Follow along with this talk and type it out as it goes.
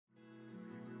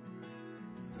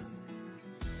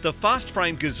The Fast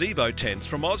Frame Gazebo Tents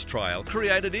from OZtrail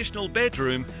create additional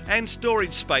bedroom and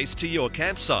storage space to your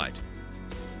campsite.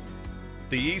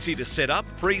 The easy to set up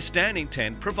freestanding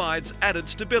tent provides added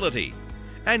stability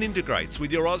and integrates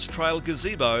with your OZtrail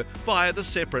gazebo via the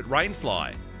separate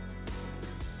rainfly.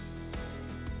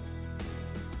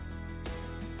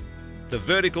 The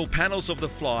vertical panels of the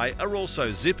fly are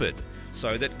also zippered,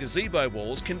 so that gazebo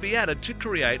walls can be added to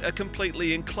create a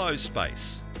completely enclosed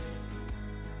space.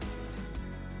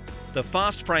 The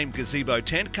Fast Frame Gazebo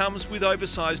Tent comes with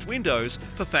oversized windows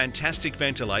for fantastic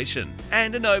ventilation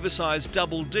and an oversized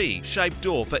double D shaped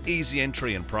door for easy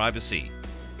entry and privacy.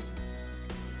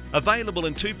 Available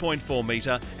in 2.4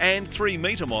 metre and 3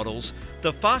 metre models,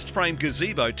 the Fast Frame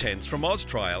Gazebo Tents from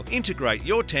OZtrail integrate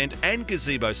your tent and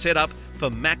gazebo setup for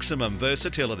maximum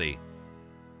versatility.